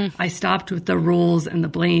drinking. I stopped with the rules and the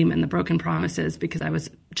blame and the broken promises because I was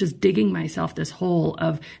just digging myself this hole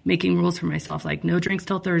of making rules for myself, like no drinks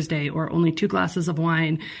till Thursday or only 2 glasses of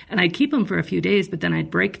wine. And I'd keep them for a few days, but then I'd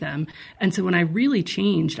break them. And so when I really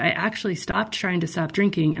changed, I actually stopped trying to stop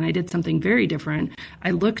drinking and I did something very different.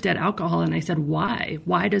 I looked at alcohol and I said, why?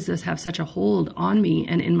 Why does this have such a hold on me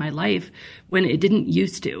and in my life when it didn't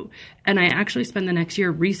used to? And I actually spent the next year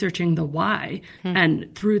researching the why.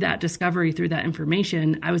 And through that discovery, through that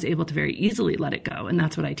information, I was able to very easily let it go. And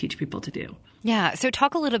that's what I teach people to do. Yeah. So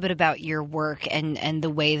talk a little bit about your work and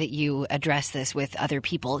the way that you address this with other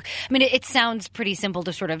people. I mean, it sounds pretty simple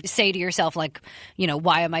to sort of say to yourself,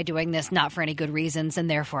 why am I doing this? Not for any good reasons, and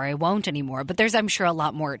therefore I won't anymore. But there's, I'm sure, a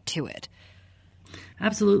lot more to it.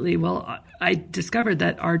 Absolutely. Well, I discovered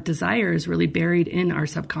that our desire is really buried in our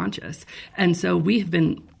subconscious. And so we have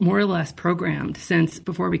been more or less programmed since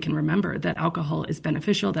before we can remember that alcohol is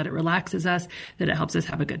beneficial, that it relaxes us, that it helps us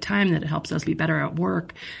have a good time, that it helps us be better at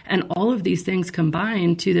work. And all of these things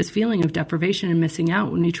combine to this feeling of deprivation and missing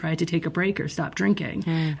out when we try to take a break or stop drinking.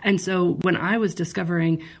 And so when I was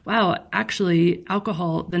discovering, wow, actually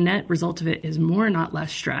alcohol, the net result of it is more, not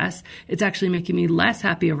less stress. It's actually making me less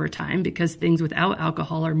happy over time because things without alcohol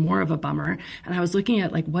alcohol are more of a bummer. And I was looking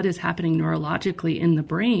at like what is happening neurologically in the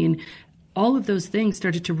brain. All of those things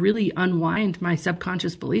started to really unwind my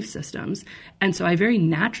subconscious belief systems. And so I very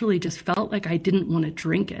naturally just felt like I didn't want to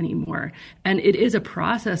drink anymore. And it is a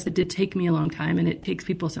process. It did take me a long time, and it takes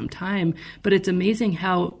people some time. But it's amazing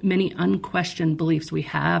how many unquestioned beliefs we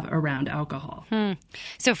have around alcohol.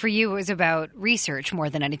 So for you, it was about research more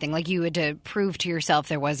than anything. Like you had to prove to yourself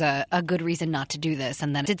there was a good reason not to do this.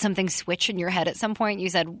 And then did something switch in your head at some point? You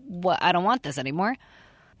said, well, I don't want this anymore.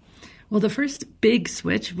 Well, the first big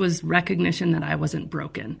switch was recognition that I wasn't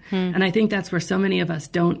broken. And I think that's where so many of us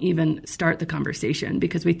don't even start the conversation,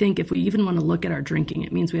 because we think if we even want to look at our drinking,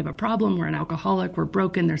 it means we have a problem, we're an alcoholic, we're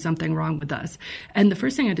broken, there's something wrong with us. And the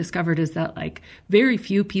first thing I discovered is that like very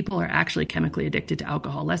few people are actually chemically addicted to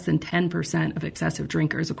alcohol, less than 10% of excessive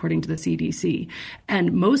drinkers, according to the CDC.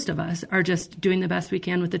 And most of us are just doing the best we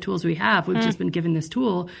can with the tools we have. We've just been given this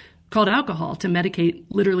tool called alcohol to medicate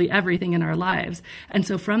literally everything in our lives. And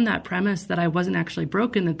so from that premise that I wasn't actually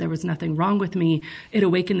broken, that there was nothing wrong with me, it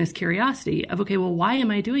awakened this curiosity of, okay, well, why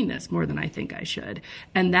am I doing this more than I think I should?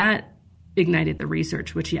 And that ignited the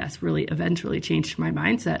research, which, yes, really eventually changed my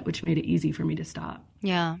mindset, which made it easy for me to stop.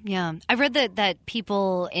 Yeah. I've read that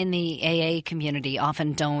people in the AA community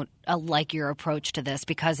often don't like your approach to this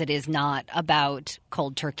because it is not about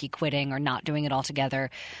cold turkey quitting or not doing it altogether.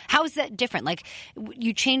 How is that different? Like,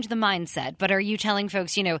 you change the mindset, but are you telling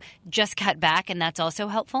folks, just cut back and that's also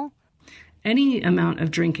helpful? Any amount of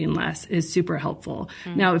drinking less is super helpful.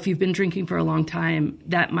 Now, if you've been drinking for a long time,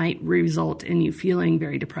 that might result in you feeling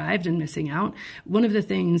very deprived and missing out. One of the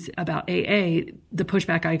things about AA, the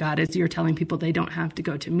pushback I got is you're telling people they don't have to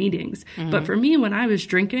go to meetings. But for me, when I was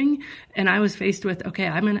drinking and I was faced with, okay,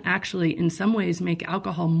 I'm going to actually in some ways make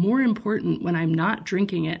alcohol more important when I'm not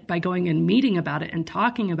drinking it by going and meeting about it and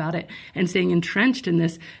talking about it and staying entrenched in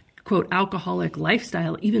this quote, alcoholic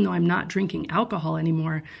lifestyle, even though I'm not drinking alcohol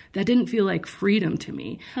anymore, that didn't feel like freedom to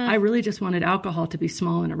me. I really just wanted alcohol to be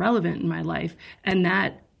small and irrelevant in my life. And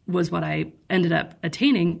that was what I ended up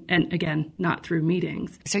attaining. And again, not through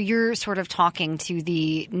meetings. So you're sort of talking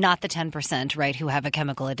to not the 10%, right, who have a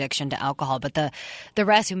chemical addiction to alcohol, but the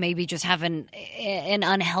rest who maybe just have an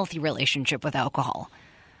unhealthy relationship with alcohol.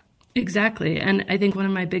 Exactly. And I think one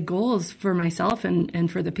of my big goals for myself and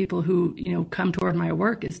for the people who, come toward my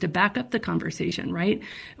work is to back up the conversation, right?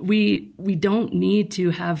 We don't need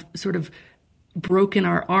to have sort of broken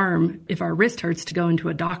our arm if our wrist hurts to go into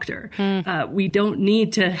a doctor. We don't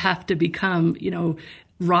need to have to become,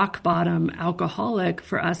 rock bottom alcoholic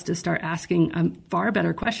for us to start asking a far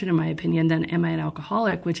better question, in my opinion, than am I an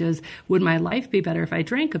alcoholic, which is, would my life be better if I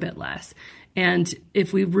drank a bit less? And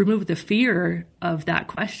if we remove the fear of that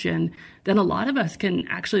question, then a lot of us can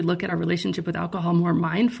actually look at our relationship with alcohol more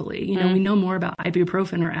mindfully. We know more about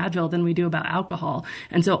ibuprofen or Advil than we do about alcohol.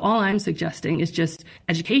 And so all I'm suggesting is just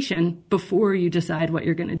education before you decide what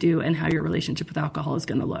you're going to do and how your relationship with alcohol is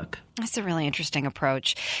going to look. That's a really interesting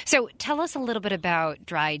approach. So tell us a little bit about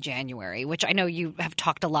Dry January, which I know you have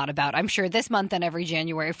talked a lot about, I'm sure, this month and every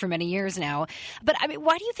January for many years now. But I mean,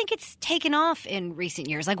 why do you think it's taken off in recent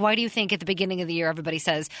years? Like, why do you think at the beginning of the year everybody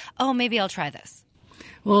says, oh, maybe I'll try this?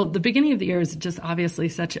 Well, the beginning of the year is just obviously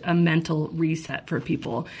such a mental reset for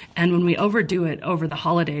people. And when we overdo it over the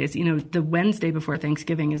holidays, the Wednesday before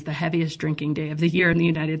Thanksgiving is the heaviest drinking day of the year in the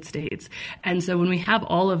United States. And so when we have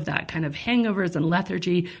all of that kind of hangovers and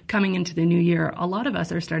lethargy coming into the new year, a lot of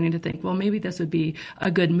us are starting to think, well, maybe this would be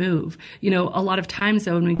a good move. A lot of times,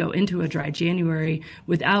 though, when we go into a Dry January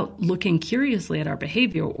without looking curiously at our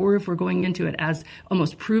behavior, or if we're going into it as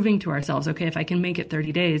almost proving to ourselves, okay, if I can make it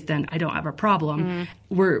 30 days, then I don't have a problem.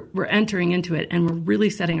 We're entering into it and we're really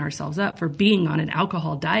setting ourselves up for being on an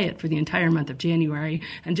alcohol diet for the entire month of January.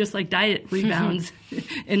 And just like diet rebounds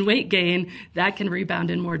in weight gain, that can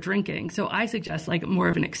rebound in more drinking. So I suggest like more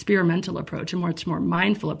of an experimental approach, a much more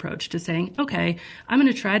mindful approach to saying, okay, I'm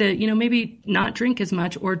going to try to, maybe not drink as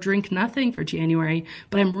much or drink nothing for January,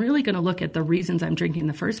 but I'm really going to look at the reasons I'm drinking in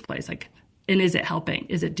the first place. And is it helping?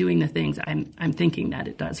 Is it doing the things I'm thinking that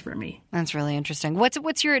it does for me? That's really interesting.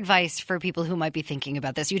 What's your advice for people who might be thinking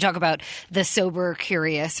about this? You talk about the sober,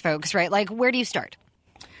 curious folks, right? Like, where do you start?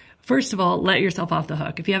 First of all, let yourself off the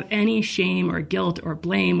hook. If you have any shame or guilt or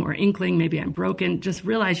blame or inkling, maybe I'm broken, just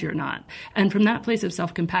realize you're not. And from that place of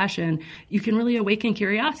self-compassion, you can really awaken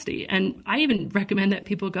curiosity. And I even recommend that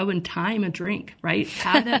people go and time a drink, right?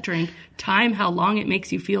 Have that drink, time how long it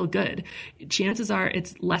makes you feel good. Chances are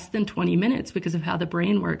it's less than 20 minutes because of how the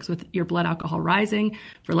brain works with your blood alcohol rising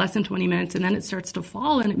for less than 20 minutes. And then it starts to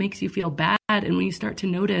fall and it makes you feel bad And when you start to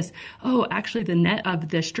notice, oh, actually the net of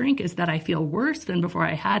this drink is that I feel worse than before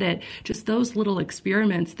I had it, just those little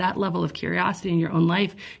experiments, that level of curiosity in your own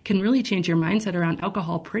life can really change your mindset around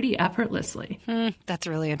alcohol pretty effortlessly. That's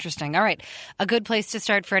really interesting. All right. A good place to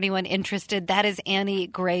start for anyone interested. That is Annie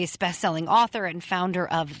Grace, best-selling author and founder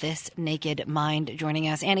of This Naked Mind, joining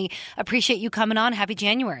us. Annie, appreciate you coming on. Happy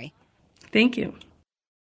January. Thank you.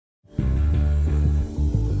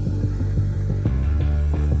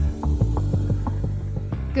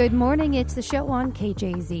 Good morning. It's the show on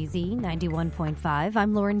KJZZ 91.5.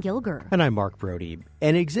 I'm Lauren Gilger. And I'm Mark Brody.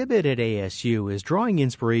 An exhibit at ASU is drawing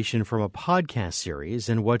inspiration from a podcast series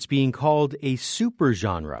and what's being called a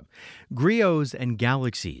supergenre. Griots and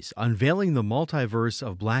Galaxies, Unveiling the Multiverse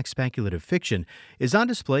of Black Speculative Fiction, is on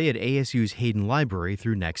display at ASU's Hayden Library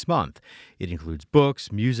through next month. It includes books,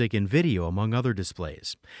 music, and video, among other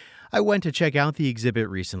displays. I went to check out the exhibit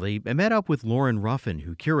recently and met up with Lauren Ruffin,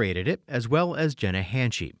 who curated it, as well as Jenna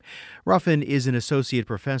Hanchey. Ruffin is an associate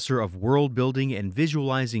professor of world building and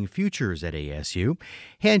visualizing futures at ASU.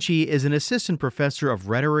 Hanchey is an assistant professor of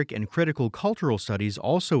rhetoric and critical cultural studies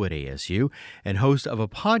also at ASU and host of a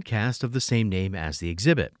podcast of the same name as the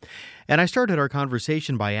exhibit. And I started our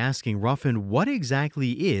conversation by asking Ruffin what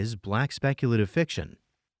exactly is Black speculative fiction.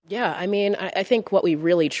 Yeah, I mean, I think what we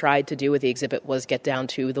really tried to do with the exhibit was get down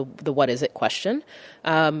to the what is it question.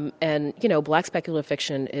 And, you know, Black speculative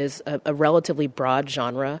fiction is a relatively broad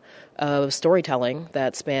genre of storytelling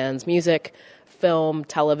that spans music, film,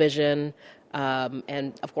 television,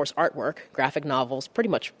 and, of course, artwork, graphic novels, pretty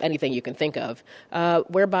much anything you can think of,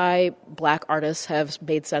 whereby Black artists have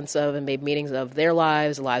made sense of and made meanings of their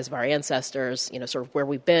lives, the lives of our ancestors, you know, sort of where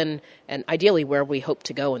we've been, and ideally where we hope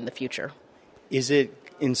to go in the future. Is it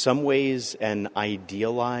in some ways an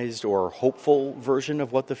idealized or hopeful version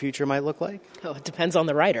of what the future might look like? Oh, it depends on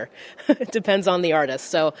the writer. It depends on the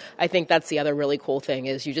artist. So I think that's the other really cool thing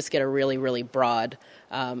is you just get a really, really broad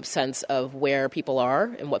sense of where people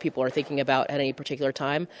are and what people are thinking about at any particular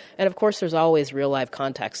time. And of course, there's always real life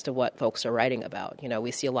context to what folks are writing about. You know,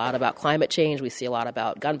 we see a lot about climate change. We see a lot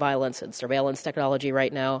about gun violence and surveillance technology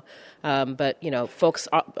right now. But, you know,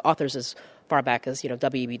 authors as far back as, you know,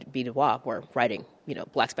 W.E.B. Du Bois were writing, you know,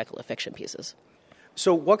 Black speculative fiction pieces.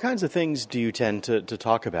 So what kinds of things do you tend to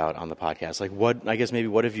talk about on the podcast? Like what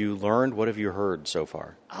have you learned? What have you heard so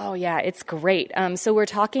far? Oh, yeah, it's great. So we're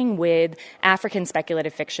talking with African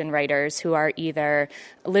speculative fiction writers who are either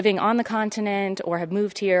living on the continent or have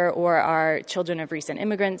moved here or are children of recent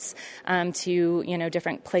immigrants to, you know,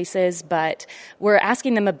 different places. But we're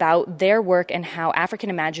asking them about their work and how African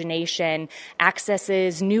imagination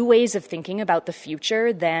accesses new ways of thinking about the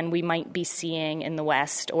future than we might be seeing in the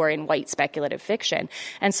West or in white speculative fiction.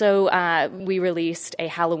 And so we released a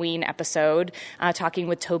Halloween episode talking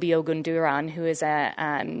with Tobi Ogunduran, who is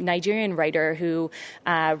a Nigerian writer who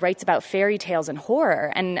writes about fairy tales and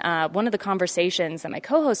horror. And one of the conversations that my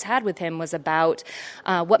co-host had with him was about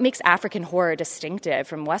what makes African horror distinctive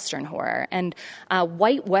from Western horror. And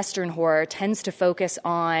white Western horror tends to focus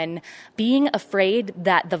on being afraid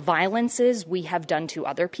that the violences we have done to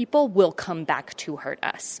other people will come back to hurt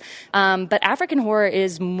us. But African horror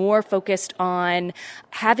is more focused on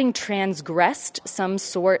having transgressed some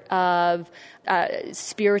sort of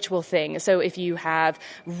spiritual thing. So if you have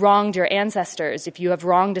wronged your ancestors, if you have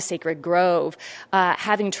wronged a sacred grove,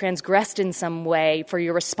 having transgressed in some way for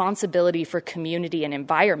your responsibility for community and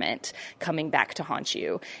environment coming back to haunt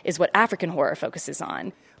you is what African horror focuses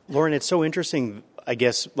on. Lauren, it's so interesting, I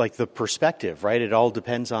guess, like the perspective, right? It all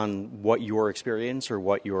depends on what your experience or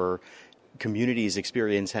what your community's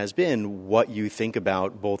experience has been, what you think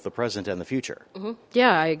about both the present and the future. Mm-hmm.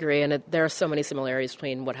 Yeah, I agree. And there are so many similarities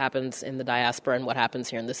between what happens in the diaspora and what happens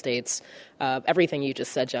here in the States. Everything you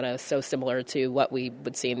just said, Jenna, is so similar to what we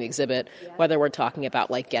would see in the exhibit, whether we're talking about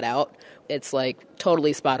like Get Out. It's like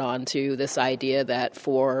totally spot on to this idea that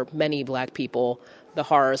for many Black people, the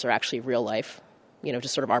horrors are actually real life. You know,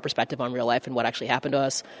 just sort of our perspective on real life and what actually happened to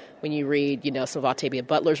us. When you read, you know, some of Octavia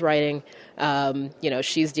Butler's writing, you know,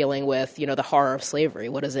 she's dealing with, you know, the horror of slavery.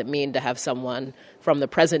 What does it mean to have someone from the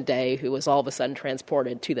present day who is all of a sudden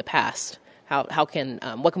transported to the past? What can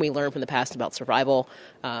we learn from the past about survival?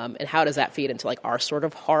 And how does that feed into like our sort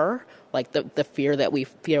of horror, like the fear that we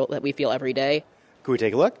feel every day? Could we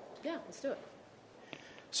take a look? Yeah, let's do it.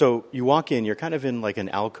 So you walk in, you're kind of in like an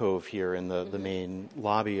alcove here in the main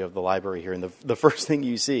lobby of the library here, and the first thing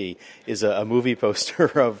you see is a movie poster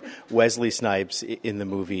of Wesley Snipes in the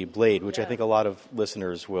movie Blade, which I think a lot of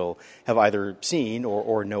listeners will have either seen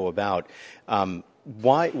or know about.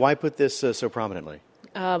 Why put this so prominently?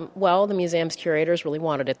 Well, the museum's curators really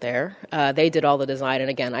wanted it there. They did all the design, and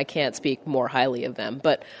again, I can't speak more highly of them.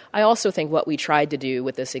 But I also think what we tried to do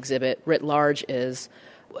with this exhibit writ large is,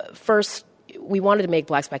 first, we wanted to make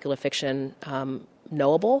Black speculative fiction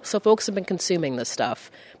knowable. So folks have been consuming this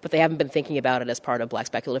stuff, but they haven't been thinking about it as part of Black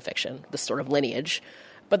speculative fiction, this sort of lineage.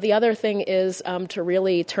 But the other thing is to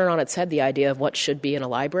really turn on its head the idea of what should be in a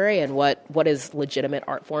library and what is legitimate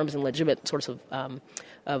art forms and legitimate sorts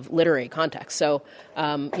of literary context. So,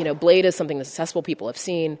 Blade is something that accessible people have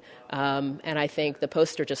seen, and I think the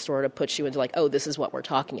poster just sort of puts you into like, oh, this is what we're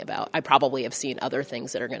talking about. I probably have seen other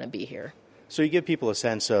things that are going to be here. So you give people a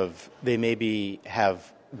sense of they maybe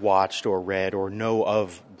have watched or read or know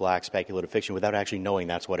of Black speculative fiction without actually knowing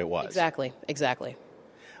that's what it was. Exactly.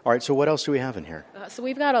 All right, so what else do we have in here? So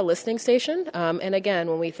we've got a listening station, and again,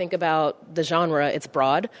 when we think about the genre, it's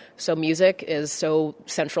broad. So music is so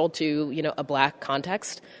central to, a Black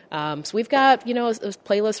context. So we've got, a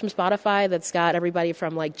playlist from Spotify that's got everybody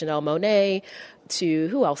from like Janelle Monáe to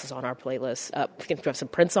who else is on our playlist? We have some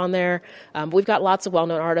Prince on there. We've got lots of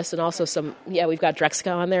well-known artists and also we've got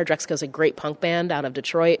Drexca on there. Drexca's a great punk band out of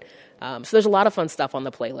Detroit. So there's a lot of fun stuff on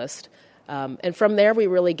the playlist. And from there, we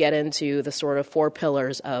really get into the sort of 4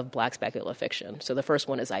 pillars of Black speculative fiction. So the first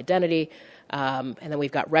one is identity, and then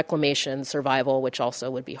we've got reclamation, survival, which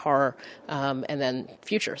also would be horror, and then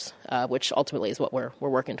futures, which ultimately is what we're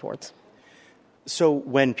working towards. So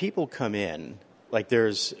when people come in,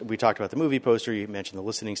 we talked about the movie poster, you mentioned the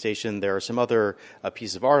listening station, there are some other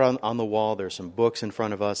pieces of art on the wall, there's some books in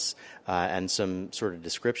front of us, and some sort of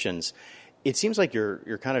descriptions. It seems like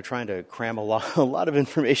you're kind of trying to cram a lot of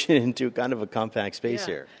information into kind of a compact space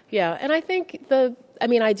here. Yeah, and I think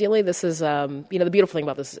ideally this is, the beautiful thing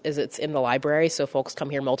about this is it's in the library, so folks come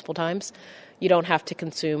here multiple times. You don't have to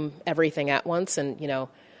consume everything at once, and,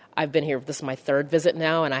 I've been here, this is my 3rd visit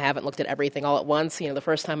now, and I haven't looked at everything all at once. The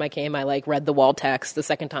first time I came, I read the wall text. The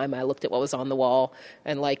second time I looked at what was on the wall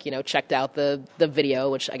and checked out the video,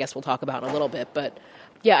 which I guess we'll talk about in a little bit, but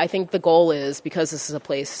yeah, I think the goal is, because this is a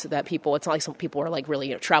place that people, it's not like some people are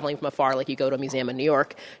really traveling from afar, like you go to a museum in New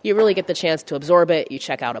York. You really get the chance to absorb it. You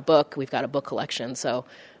check out a book. We've got a book collection. So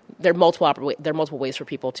there are multiple ways for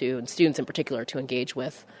people to, and students in particular, to engage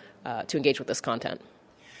with this content.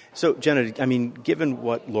 So, Jenna, given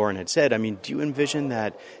what Lauren had said, do you envision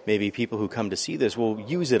that maybe people who come to see this will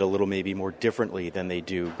use it a little maybe more differently than they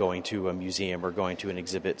do going to a museum or going to an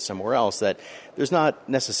exhibit somewhere else? That there's not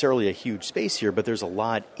necessarily a huge space here, but there's a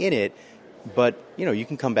lot in it. But, you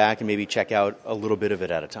can come back and maybe check out a little bit of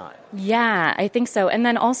it at a time. Yeah, I think so. And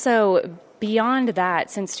then also, beyond that,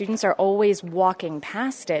 since students are always walking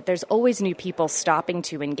past it, there's always new people stopping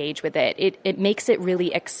to engage with it. It makes it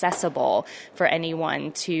really accessible for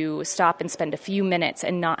anyone to stop and spend a few minutes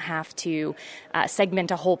and not have to segment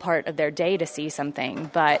a whole part of their day to see something,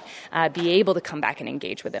 but be able to come back and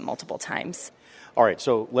engage with it multiple times. All right,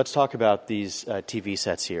 so let's talk about these TV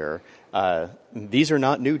sets here. These are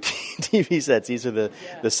not new TV sets. These are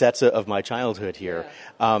the sets of my childhood here.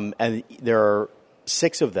 And there are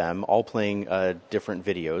 6 of them, all playing different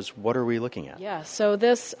videos. What are we looking at? Yeah, so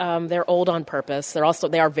they're old on purpose.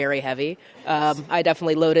 They are very heavy. I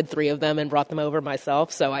definitely loaded 3 of them and brought them over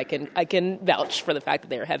myself, so I can vouch for the fact that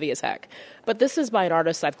they are heavy as heck. But this is by an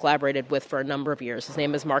artist I've collaborated with for a number of years. His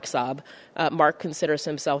name is Mark Saab. Mark considers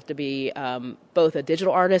himself to be both a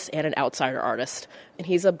digital artist and an outsider artist. And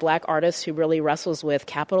he's a Black artist who really wrestles with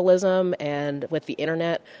capitalism and with the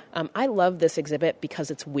internet. I love this exhibit because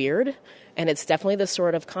it's weird, and it's definitely the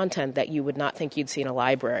sort of content that you would not think you'd see in a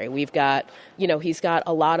library. We've got, he's got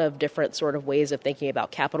a lot of different sort of ways of thinking about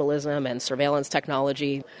capitalism and surveillance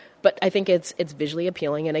technology. But I think it's visually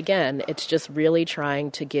appealing, and again, it's just really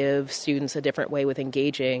trying to give students a different way with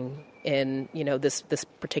engaging in this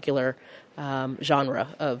particular genre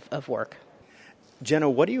of work.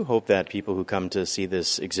 Jenna, what do you hope that people who come to see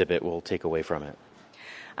this exhibit will take away from it?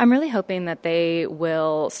 I'm really hoping that they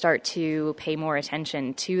will start to pay more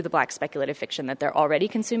attention to the Black speculative fiction that they're already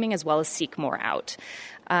consuming, as well as seek more out.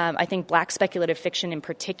 I think Black speculative fiction in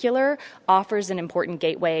particular offers an important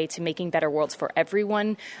gateway to making better worlds for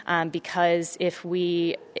everyone, because if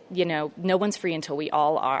we, no one's free until we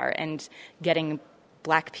all are, and getting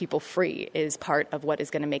Black people free is part of what is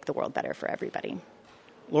going to make the world better for everybody.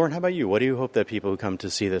 Lauren, how about you? What do you hope that people who come to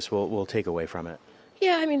see this will take away from it?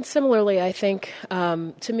 Yeah, similarly, I think,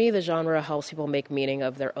 to me, the genre helps people make meaning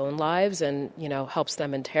of their own lives and, helps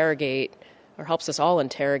them interrogate, or helps us all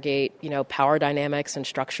interrogate, power dynamics and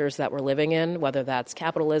structures that we're living in, whether that's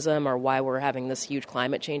capitalism or why we're having this huge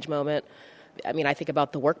climate change moment. I think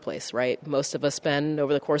about the workplace, right? Most of us spend,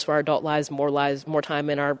 over the course of our adult lives, more time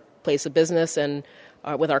in our place of business and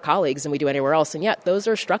with our colleagues than we do anywhere else. And yet those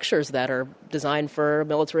are structures that are designed for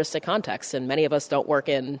militaristic contexts. And many of us don't work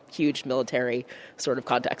in huge military sort of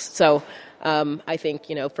contexts. So I think,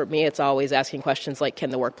 for me, it's always asking questions like, can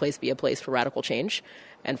the workplace be a place for radical change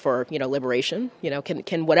and for, liberation?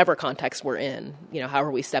 Can whatever context we're in, however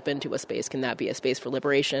we step into a space, can that be a space for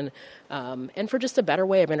liberation and for just a better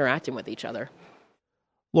way of interacting with each other?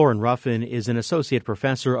 Lauren Ruffin is an associate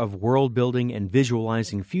professor of world building and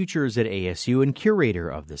visualizing futures at ASU and curator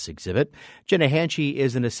of this exhibit. Jenna Hanchey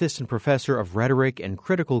is an assistant professor of rhetoric and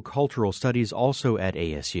critical cultural studies also at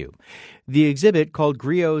ASU. The exhibit, called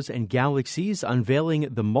Griots and Galaxies, Unveiling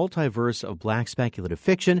the Multiverse of Black Speculative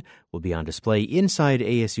Fiction, will be on display inside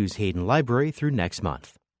ASU's Hayden Library through next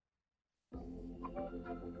month.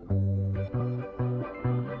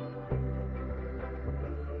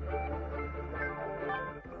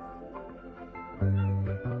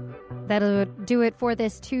 That'll do it for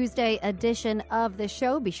this Tuesday edition of the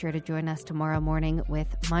show. Be sure to join us tomorrow morning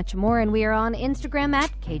with much more. And we are on Instagram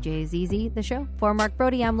at KJZZ The Show. For Mark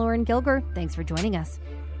Brody, I'm Lauren Gilger. Thanks for joining us.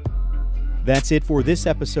 That's it for this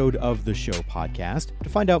episode of The Show podcast. To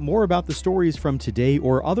find out more about the stories from today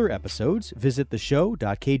or other episodes, visit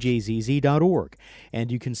theshow.kjzz.org.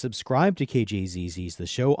 And you can subscribe to KJZZ's The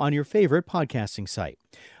Show on your favorite podcasting site.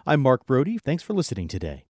 I'm Mark Brody. Thanks for listening today.